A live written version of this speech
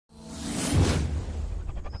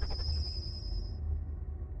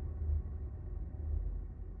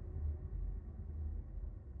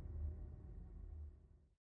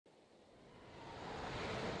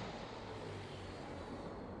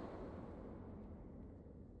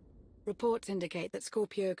Reports indicate that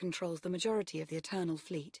Scorpio controls the majority of the Eternal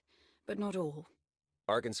Fleet, but not all.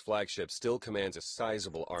 Arkan's flagship still commands a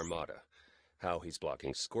sizable armada. How he's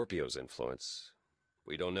blocking Scorpio's influence,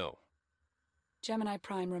 we don't know. Gemini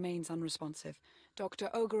Prime remains unresponsive. Dr.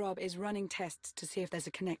 Ogorov is running tests to see if there's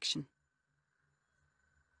a connection.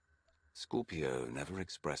 Scorpio never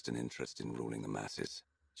expressed an interest in ruling the masses.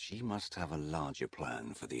 She must have a larger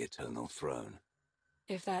plan for the Eternal Throne.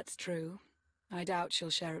 If that's true, I doubt she'll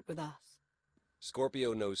share it with us.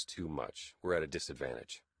 Scorpio knows too much. We're at a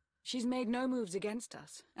disadvantage. She's made no moves against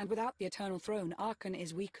us, and without the Eternal Throne, Arkan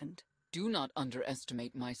is weakened. Do not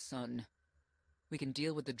underestimate my son. We can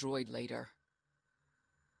deal with the droid later.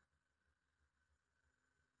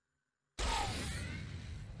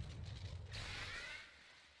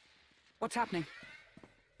 What's happening?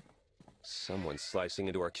 Someone's slicing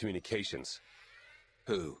into our communications.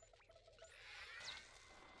 Who?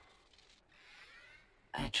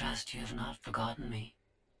 I trust you have not forgotten me.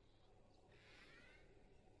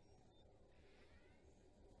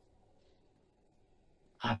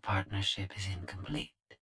 Our partnership is incomplete.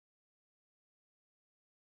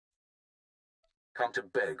 Come to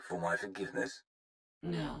beg for my forgiveness?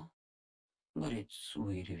 No, but it's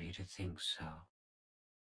sweet of you to think so.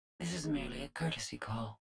 This is merely a courtesy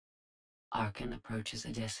call. Arkan approaches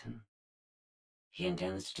Edison. He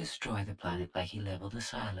intends to destroy the planet like he leveled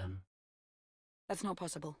Asylum. That's not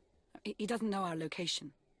possible. He doesn't know our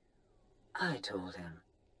location. I told him.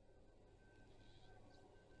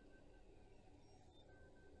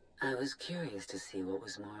 I was curious to see what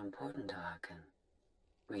was more important to Arkan.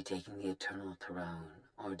 Retaking the Eternal Throne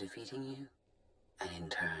or defeating you, and in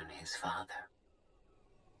turn his father.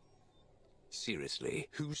 Seriously,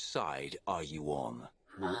 whose side are you on?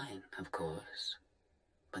 Mine, of course.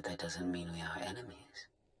 But that doesn't mean we are enemies.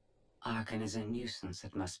 Arkan is a nuisance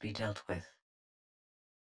that must be dealt with.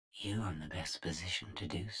 You are in the best position to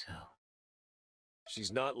do so.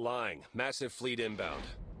 She's not lying. Massive fleet inbound.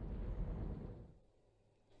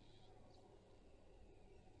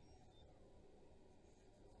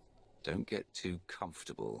 Don't get too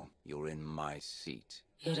comfortable. You're in my seat.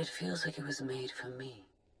 Yet it feels like it was made for me.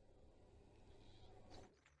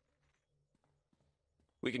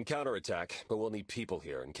 We can counterattack, but we'll need people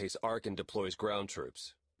here in case Arkan deploys ground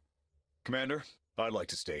troops. Commander, I'd like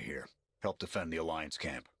to stay here. Help defend the Alliance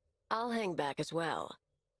camp. I'll hang back as well.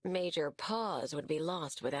 Major Pause would be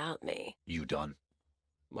lost without me. You done?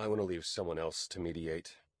 Might want to leave someone else to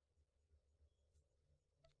mediate.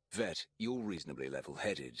 Vet, you're reasonably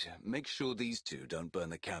level-headed. Make sure these two don't burn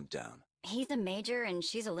the camp down. He's a major and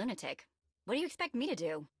she's a lunatic. What do you expect me to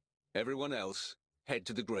do? Everyone else, head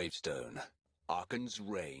to the gravestone. Arkan's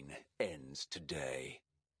reign ends today.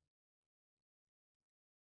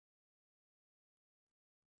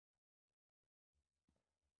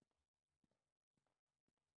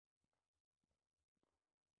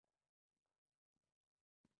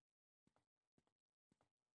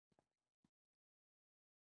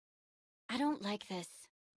 I don't like this.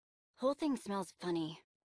 Whole thing smells funny.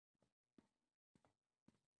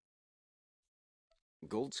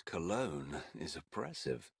 Galt's cologne is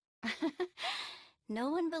oppressive. No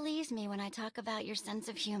one believes me when I talk about your sense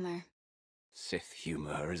of humor. Sith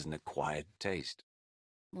humor is an acquired taste.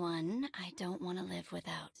 One I don't want to live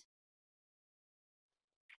without.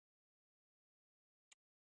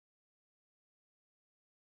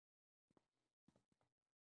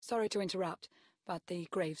 Sorry to interrupt, but the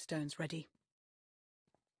gravestone's ready.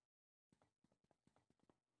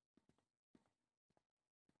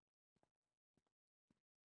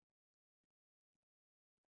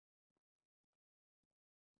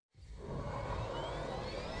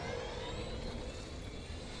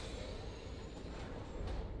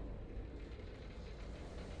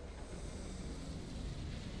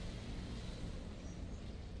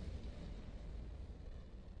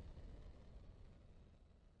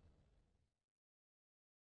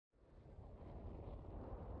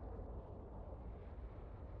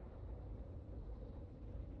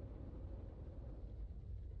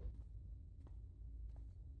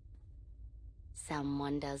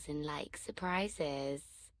 Someone doesn't like surprises.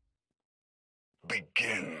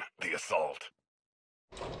 Begin the assault.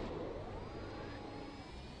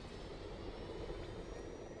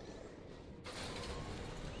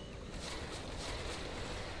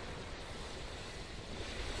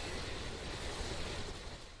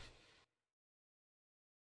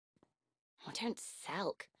 Oh, don't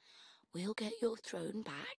sulk. We'll get your throne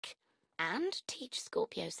back and teach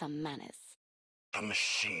Scorpio some manners. The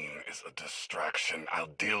machine is a distraction.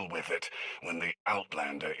 I'll deal with it when the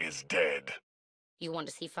Outlander is dead. You want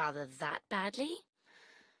to see Father that badly?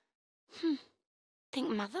 Think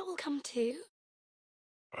think Mother will come too?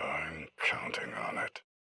 I'm counting on it.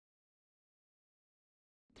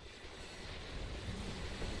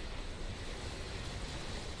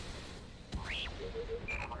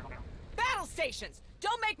 Battle stations!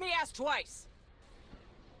 Don't make me ask twice!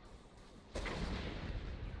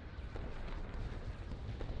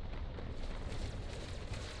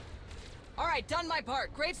 Alright, done my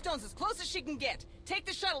part. Gravestone's as close as she can get. Take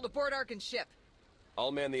the shuttle to board Arkan's ship.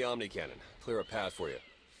 I'll man the Omni Cannon. Clear a path for you.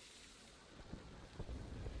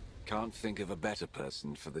 Can't think of a better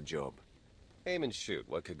person for the job. Aim and shoot.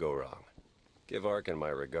 What could go wrong? Give Arkan my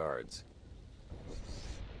regards.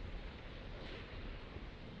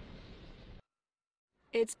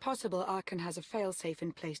 It's possible Arkan has a failsafe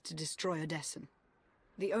in place to destroy Odessen.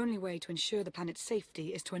 The only way to ensure the planet's safety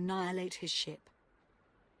is to annihilate his ship.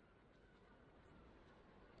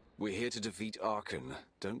 We're here to defeat Arkan.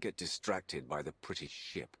 Don't get distracted by the pretty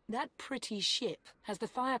ship. That pretty ship has the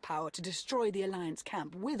firepower to destroy the Alliance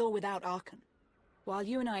camp, with or without Arkan. While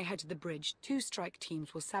you and I head to the bridge, 2 strike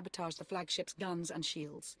teams will sabotage the flagship's guns and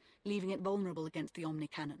shields, leaving it vulnerable against the Omni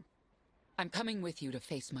Cannon. I'm coming with you to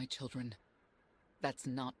face my children. That's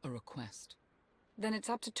not a request. Then it's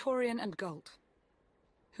up to Torian and Galt.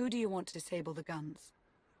 Who do you want to disable the guns?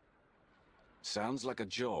 Sounds like a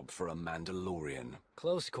job for a Mandalorian.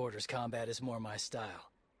 Close quarters combat is more my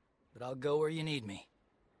style. But I'll go where you need me.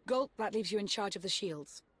 Galt, that leaves you in charge of the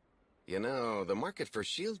shields. You know, the market for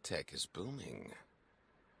shield tech is booming.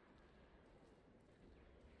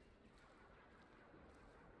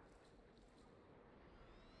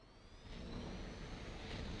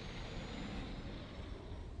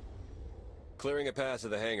 Clearing a path to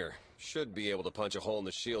the hangar. Should be able to punch a hole in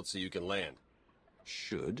the shield so you can land.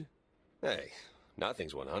 Should? Hey,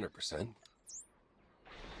 nothing's 100%.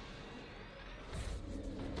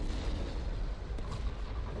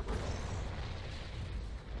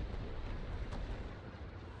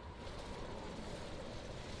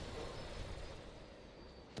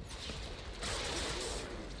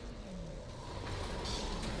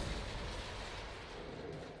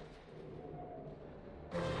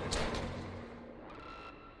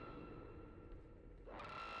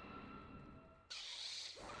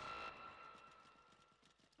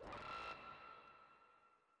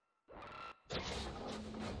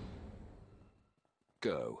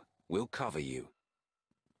 Go. We'll cover you.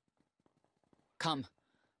 Come,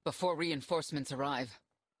 before reinforcements arrive.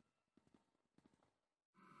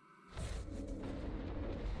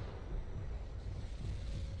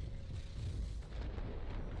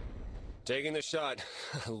 Taking the shot.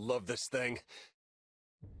 I love this thing.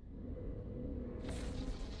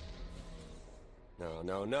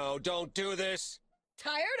 No, don't do this!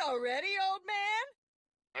 Tired already, old man?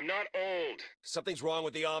 I'm not old. Something's wrong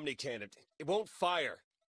with the Omni Cannon. It won't fire.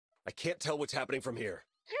 I can't tell what's happening from here.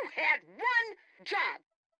 You had one job!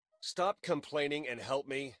 Stop complaining and help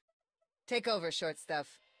me. Take over, short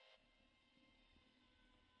stuff.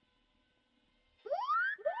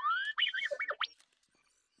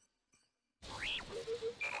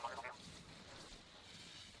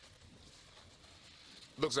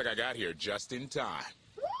 Looks like I got here just in time.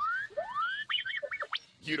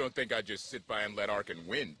 You don't think I'd just sit by and let Arkan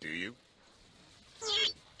win, do you?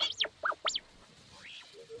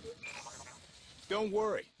 Don't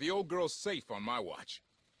worry, the old girl's safe on my watch.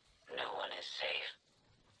 No one is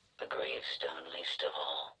safe. The gravestone least of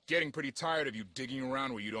all. Getting pretty tired of you digging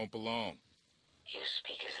around where you don't belong. You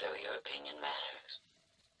speak as though your opinion matters.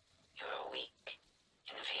 You're weak,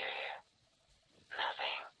 inferior,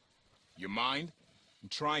 nothing. Your mind? I'm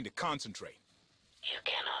trying to concentrate. You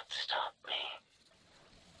cannot stop me.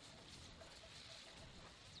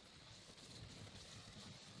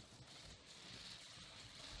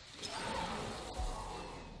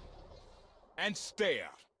 And stay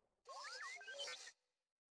out.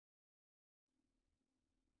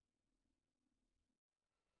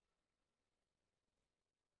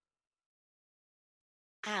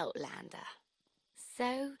 Outlander.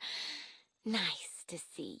 So nice to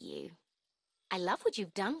see you. I love what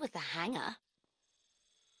you've done with the hangar.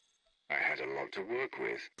 I had a lot to work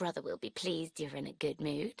with. Brother will be pleased you're in a good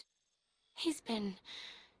mood. He's been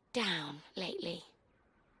down lately.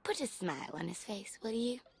 Put a smile on his face, will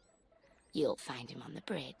you? You'll find him on the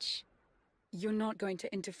bridge. You're not going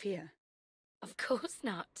to interfere? Of course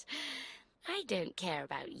not. I don't care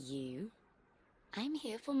about you. I'm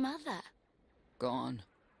here for Mother. Gone.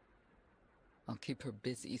 I'll keep her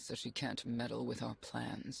busy so she can't meddle with our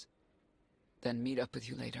plans. Then meet up with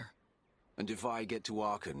you later. And if I get to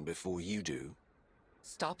Arkan before you do?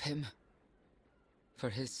 Stop him. For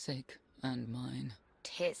his sake and mine.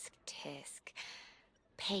 Tisk, tisk.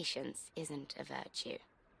 patience isn't a virtue.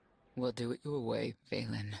 We'll do it your way,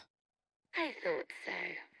 Valen. I thought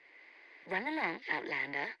so. Run along,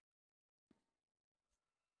 Outlander.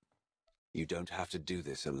 You don't have to do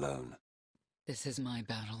this alone. This is my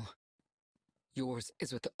battle. Yours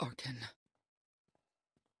is with Arkan.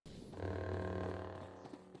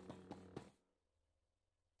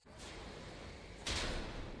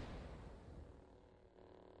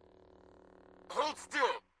 Hold still!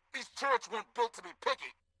 These turrets weren't built to be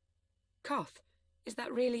picky! Koth, is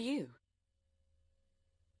that really you?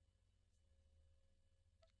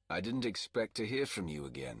 I didn't expect to hear from you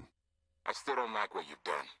again. I still don't like what you've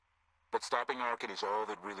done. But stopping Arkan is all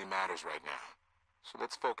that really matters right now. So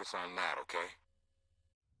let's focus on that, okay?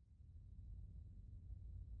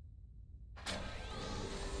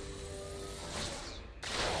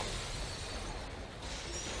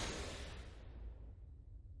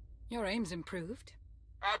 Your aim's improved.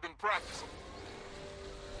 I've been practicing.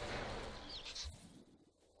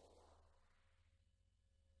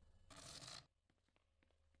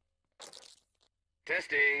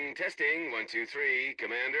 Testing, testing, 1, 2, 3,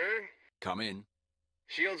 Commander. Come in.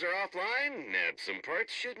 Shields are offline. Nab some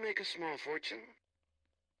parts should make a small fortune.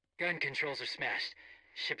 Gun controls are smashed.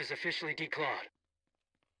 Ship is officially declawed.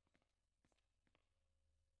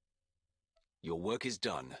 Your work is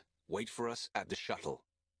done. Wait for us at the shuttle.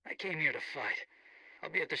 I came here to fight. I'll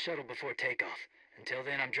be at the shuttle before takeoff. Until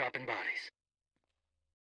then, I'm dropping bodies.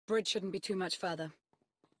 Bridge shouldn't be too much further.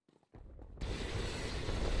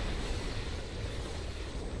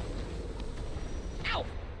 Ow!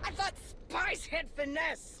 I thought spies had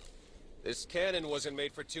finesse! This cannon wasn't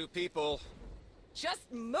made for 2 people.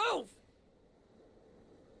 Just move!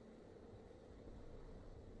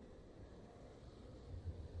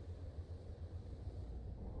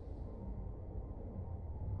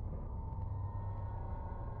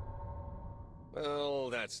 Well,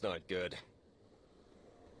 that's not good.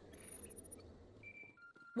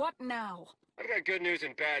 What now? I've got good news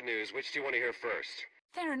and bad news. Which do you want to hear first?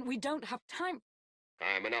 Theron, we don't have time.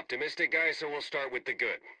 I'm an optimistic guy, so we'll start with the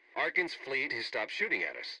good. Arkan's fleet has stopped shooting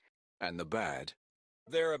at us. And the bad?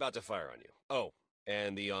 They're about to fire on you. Oh,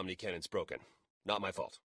 and the Omni cannon's broken. Not my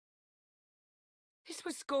fault. This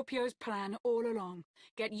was Scorpio's plan all along.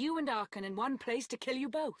 Get you and Arkan in one place to kill you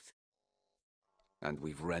both. And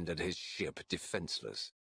we've rendered his ship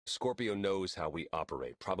defenseless. Scorpio knows how we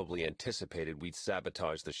operate. Probably anticipated we'd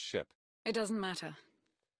sabotage the ship. It doesn't matter.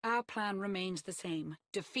 Our plan remains the same.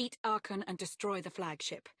 Defeat Arkan and destroy the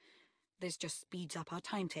flagship. This just speeds up our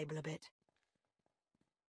timetable a bit.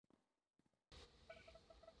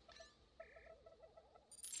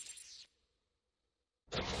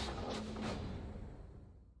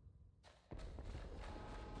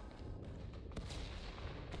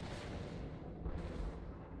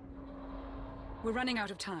 We're running out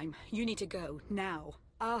of time. You need to go, now.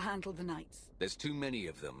 I'll handle the knights. There's too many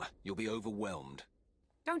of them. You'll be overwhelmed.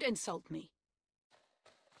 Don't insult me.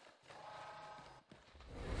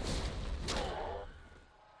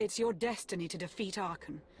 It's your destiny to defeat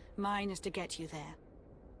Arkan. Mine is to get you there.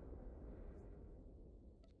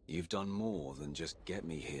 You've done more than just get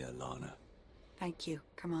me here, Lana. Thank you,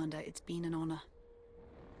 Commander. It's been an honor.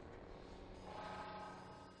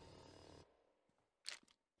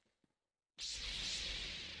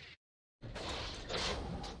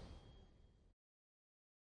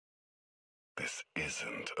 This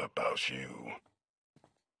isn't about you.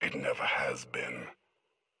 It never has been.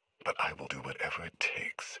 But I will do whatever it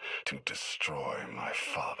takes to destroy my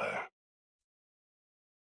father.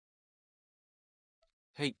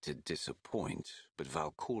 Hate to disappoint, but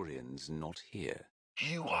Valkorian's not here.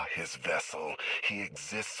 You are his vessel. He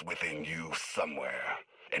exists within you somewhere.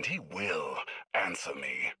 And he will answer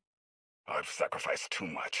me. I've sacrificed too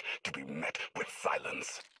much to be met with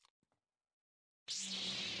silence.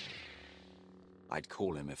 I'd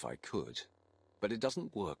call him if I could, but it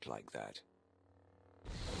doesn't work like that.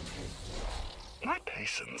 My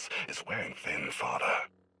patience is wearing thin, Father.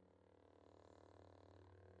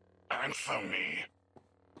 Answer me.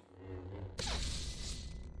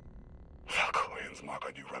 Valkorian's mark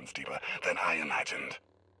on you runs deeper than I imagined.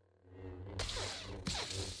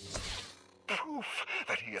 Proof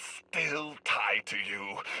that he is still tied to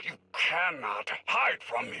you. You cannot hide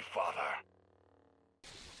from me, Father.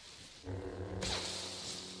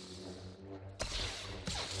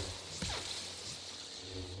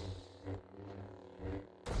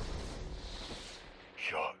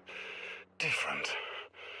 You're different,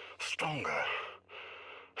 stronger.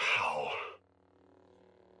 How?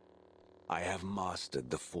 I have mastered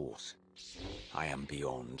the Force. I am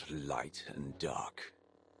beyond light and dark.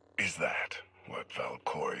 Is that what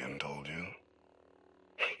Valkorian told you?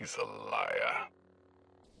 He's a liar.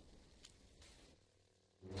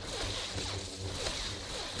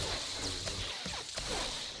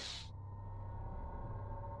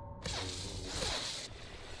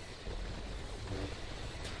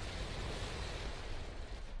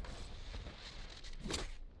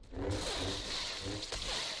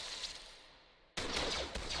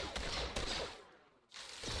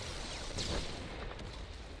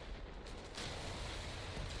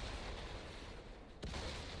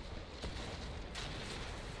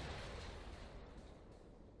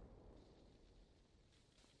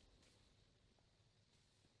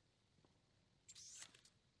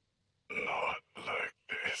 Not like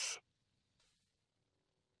this.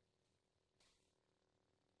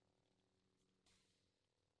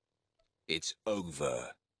 It's over.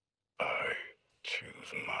 I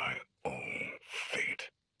choose my own fate.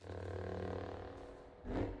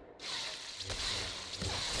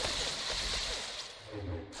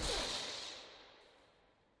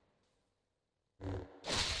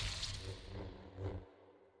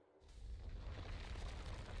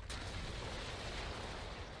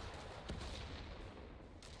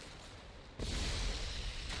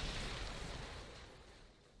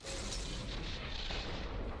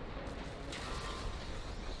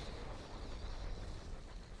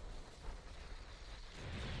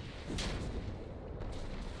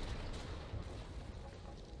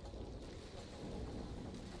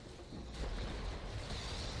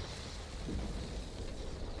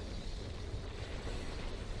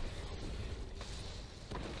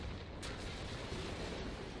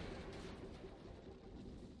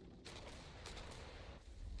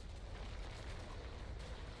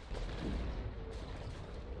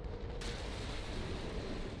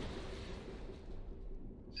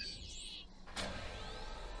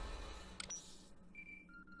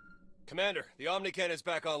 Commander, the Omnican is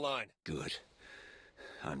back online. Good.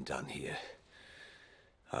 I'm done here.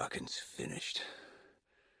 Arkan's finished.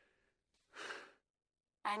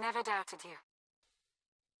 I never doubted you.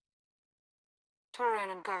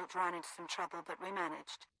 Torian and Galt ran into some trouble, but we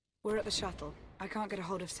managed. We're at the shuttle. I can't get a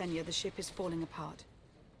hold of Senya. The ship is falling apart.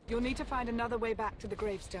 You'll need to find another way back to the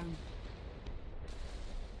gravestone.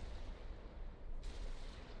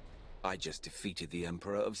 I just defeated the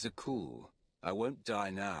Emperor of Zakul. I won't die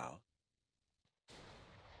now.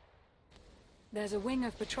 There's a wing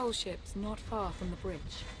of patrol ships not far from the bridge.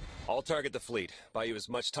 I'll target the fleet. Buy you as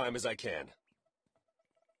much time as I can.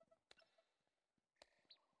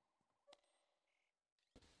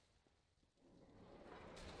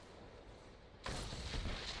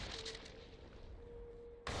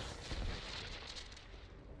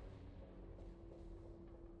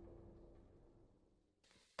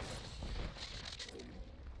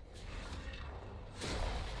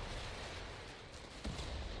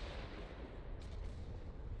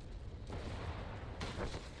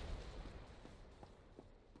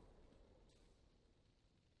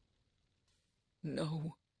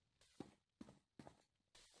 No.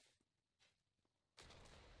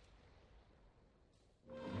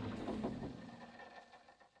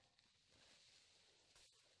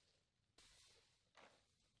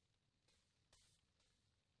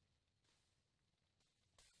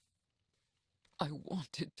 I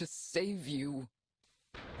wanted to save you.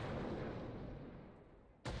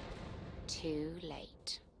 Too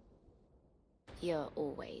late. You're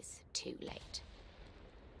always too late.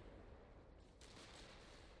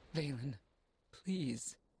 Valen,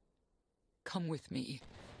 please. Come with me.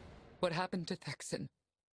 What happened to Thexan?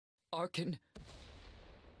 Arkan.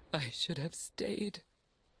 I should have stayed.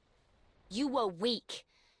 You were weak.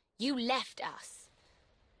 You left us.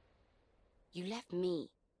 You left me.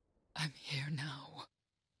 I'm here now.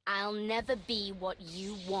 I'll never be what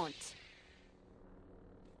you want.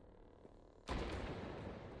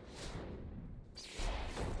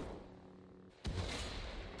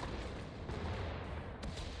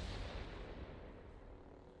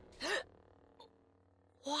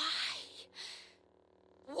 Why?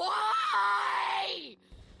 Why?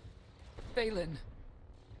 Valen,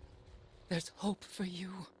 there's hope for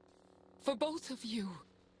you. For both of you.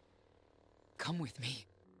 Come with me.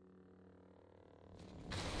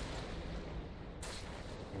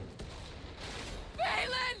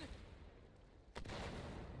 Valen!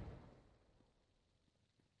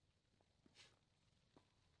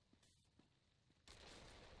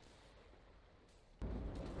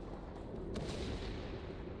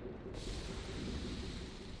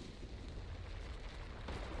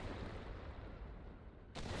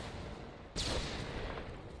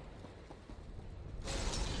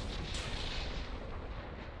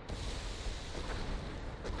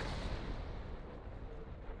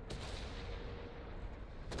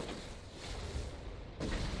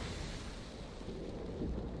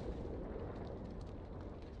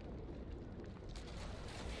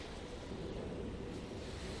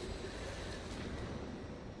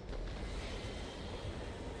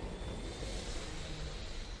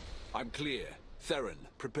 I'm clear. Theron,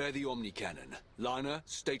 prepare the Omni Cannon. Lana,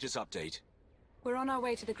 status update. We're on our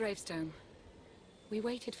way to the gravestone. We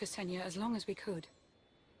waited for Senya as long as we could.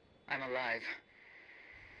 I'm alive,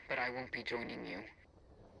 but I won't be joining you.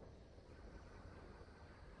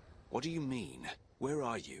 What do you mean? Where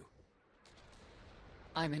are you?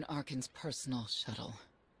 I'm in Arkan's personal shuttle.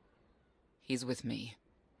 He's with me.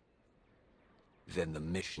 Then the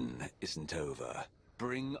mission isn't over.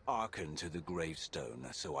 Bring Arkan to the gravestone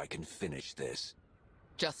so I can finish this.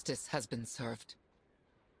 Justice has been served.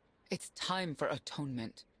 It's time for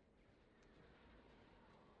atonement.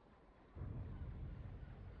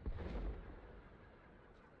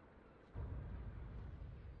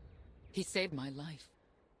 He saved my life.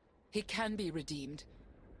 He can be redeemed.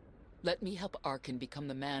 Let me help Arkan become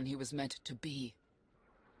the man he was meant to be.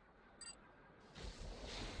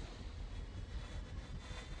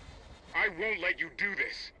 I won't let you do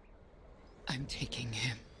this. I'm taking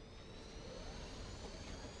him.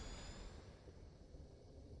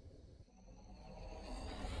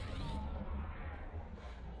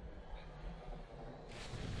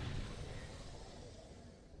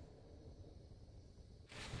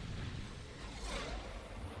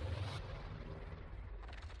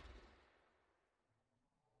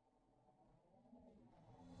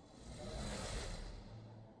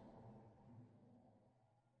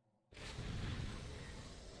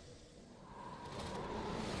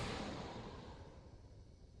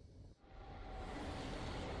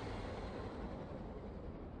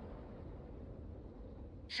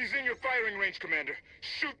 She's in your firing range, Commander.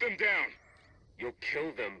 Shoot them down. You'll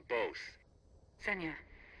kill them both. Senya,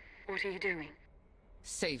 what are you doing?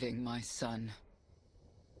 Saving my son.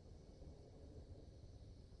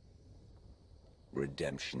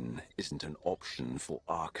 Redemption isn't an option for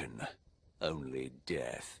Arkan. Only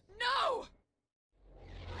death. No!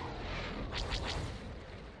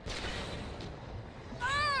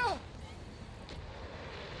 Ah!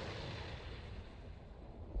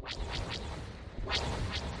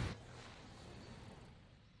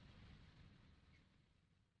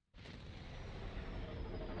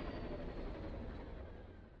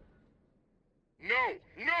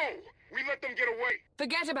 No! We let them get away!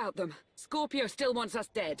 Forget about them. Scorpio still wants us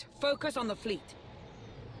dead. Focus on the fleet.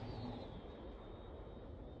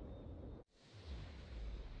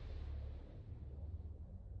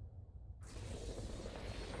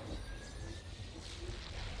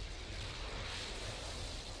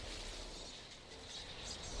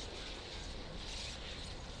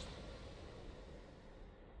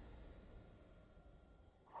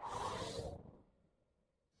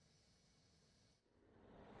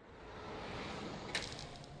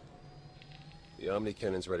 The Omni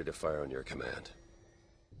Cannon's ready to fire on your command.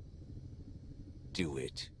 Do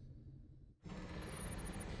it.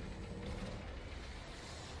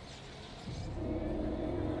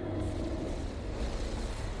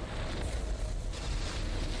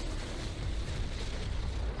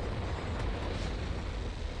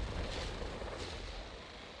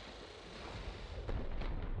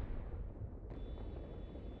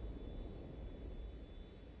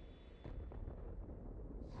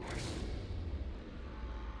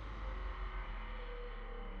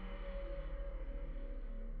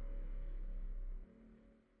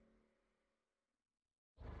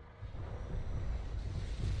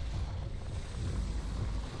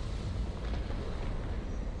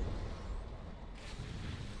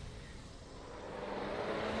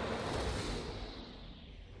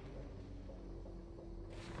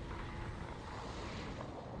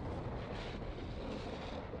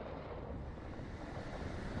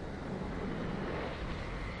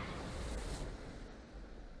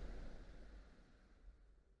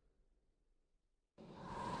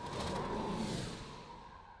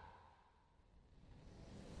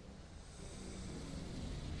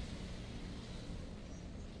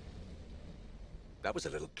 That was a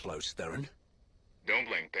little close, Theron. Don't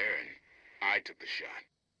blame Theron. I took the shot.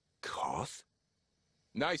 Koth?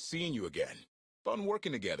 Nice seeing you again. Fun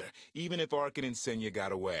working together, even if Arkan and Senya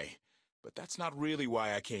got away. But that's not really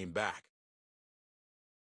why I came back.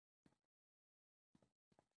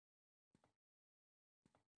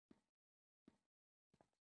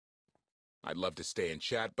 I'd love to stay and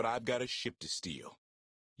chat, but I've got a ship to steal.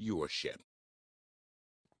 Your ship.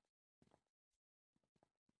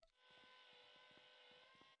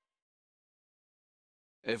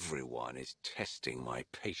 Everyone is testing my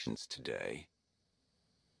patience today.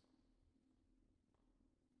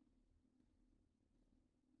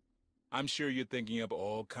 I'm sure you're thinking up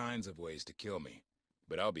all kinds of ways to kill me,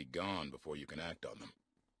 but I'll be gone before you can act on them.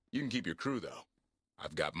 You can keep your crew, though.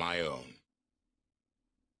 I've got my own.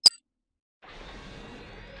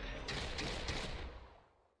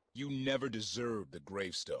 You never deserved the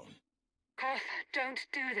gravestone. Koth, don't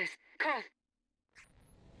do this. Koth!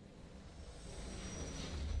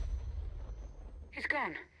 He's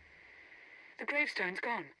gone. The gravestone's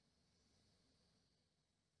gone.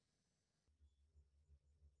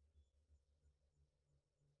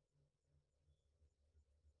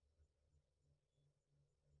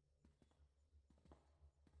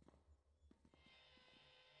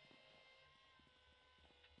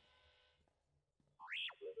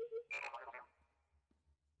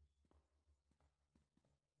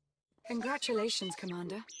 Congratulations,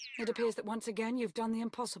 Commander. It appears that once again you've done the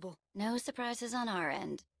impossible. No surprises on our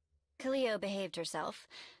end. Cleo behaved herself,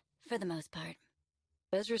 for the most part.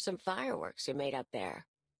 Those were some fireworks you made up there.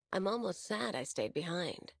 I'm almost sad I stayed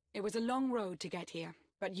behind. It was a long road to get here,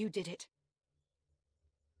 but you did it.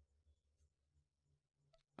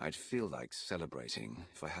 I'd feel like celebrating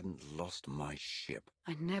if I hadn't lost my ship.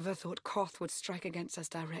 I never thought Koth would strike against us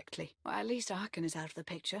directly. Well, at least Arkan is out of the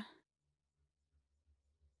picture.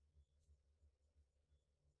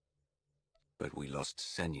 But we lost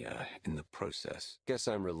Senya in the process. Guess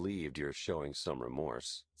I'm relieved you're showing some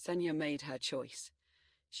remorse. Senya made her choice.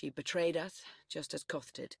 She betrayed us, just as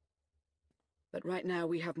Koth did. But right now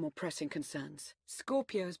we have more pressing concerns.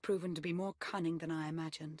 Scorpio has proven to be more cunning than I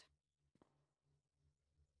imagined.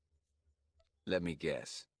 Let me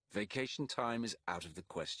guess. Vacation time is out of the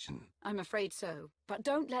question. I'm afraid so, but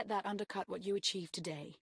don't let that undercut what you achieved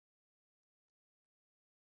today.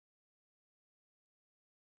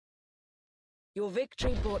 Your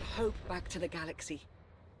victory brought hope back to the galaxy.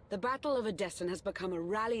 The Battle of Edessan has become a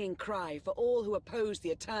rallying cry for all who oppose the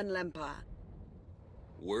Eternal Empire.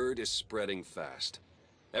 Word is spreading fast.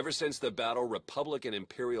 Ever since the battle, Republic and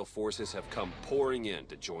Imperial forces have come pouring in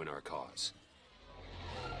to join our cause.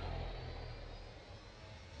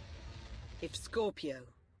 If Scorpio,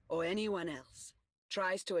 or anyone else,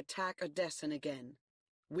 tries to attack Edessan again,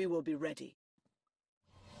 we will be ready.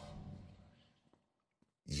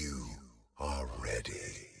 You are ready.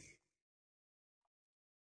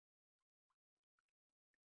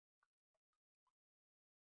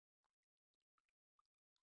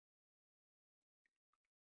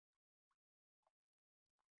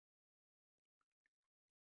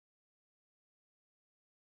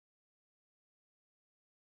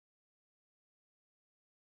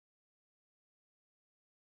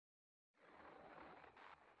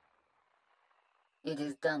 It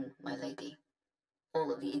is done, my lady.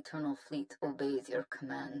 All of the Eternal Fleet obeys your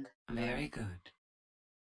command. Very good.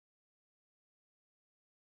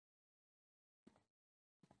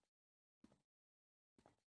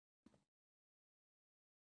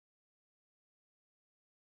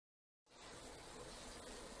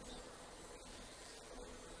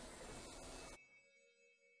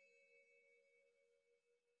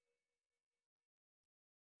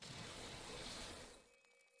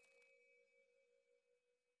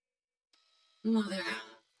 Mother,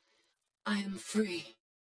 I am free.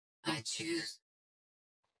 I choose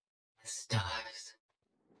the stars.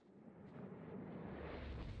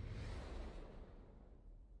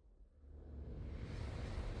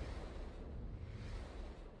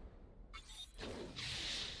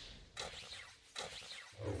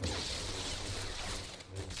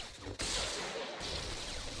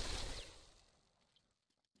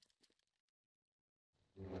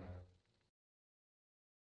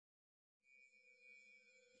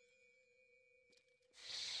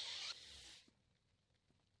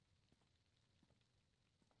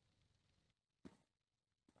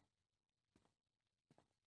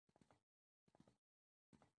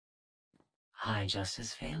 High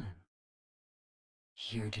Justice Phelan,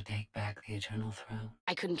 here to take back the Eternal Throne.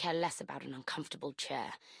 I couldn't care less about an uncomfortable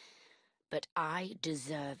chair, but I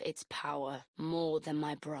deserve its power more than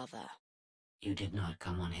my brother. You did not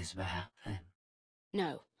come on his behalf, then?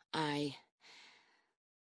 No, I'm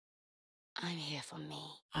here for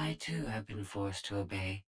me. I, too, have been forced to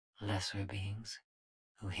obey lesser beings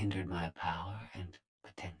who hindered my power and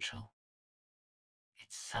potential.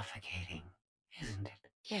 It's suffocating, isn't it?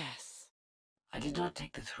 Yes. I did not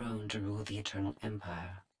take the throne to rule the Eternal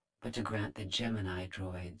Empire, but to grant the Gemini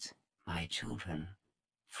droids, my children,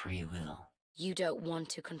 free will. You don't want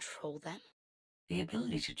to control them? The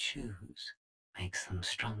ability to choose makes them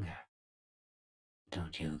stronger.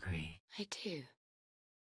 Don't you agree? I do.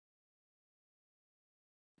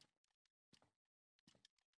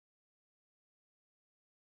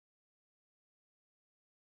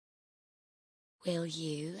 Will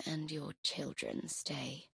you and your children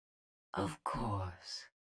stay? Of course.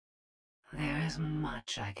 There is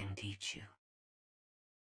much I can teach you.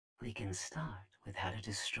 We can start with how to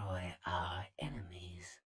destroy our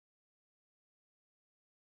enemies.